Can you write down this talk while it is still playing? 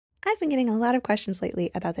I've been getting a lot of questions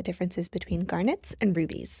lately about the differences between garnets and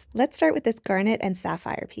rubies. Let's start with this garnet and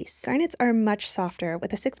sapphire piece. Garnets are much softer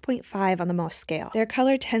with a 6.5 on the Mohs scale. Their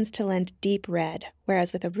color tends to lend deep red,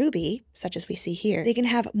 whereas with a ruby, such as we see here, they can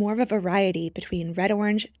have more of a variety between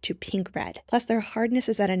red-orange to pink-red. Plus their hardness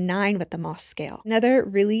is at a 9 with the Mohs scale. Another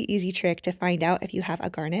really easy trick to find out if you have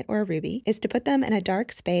a garnet or a ruby is to put them in a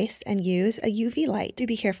dark space and use a UV light. Do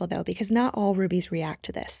be careful though, because not all rubies react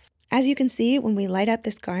to this. As you can see, when we light up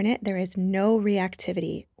this garnet, there is no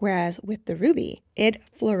reactivity, whereas with the ruby, it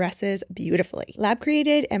fluoresces beautifully.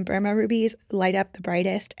 Lab-created and Burma rubies light up the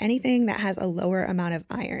brightest, anything that has a lower amount of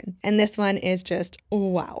iron. And this one is just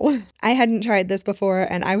wow. I hadn't tried this before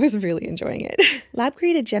and I was really enjoying it.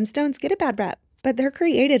 Lab-created gemstones get a bad rep, but they're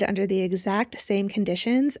created under the exact same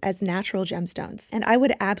conditions as natural gemstones. And I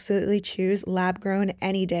would absolutely choose lab-grown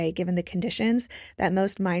any day given the conditions that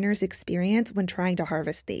most miners experience when trying to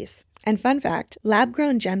harvest these. And fun fact,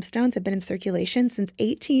 lab-grown gemstones have been in circulation since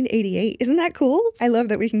 1888. Isn't that cool? I love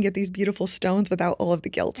that we can get these beautiful stones without all of the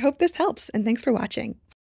guilt. Hope this helps, and thanks for watching.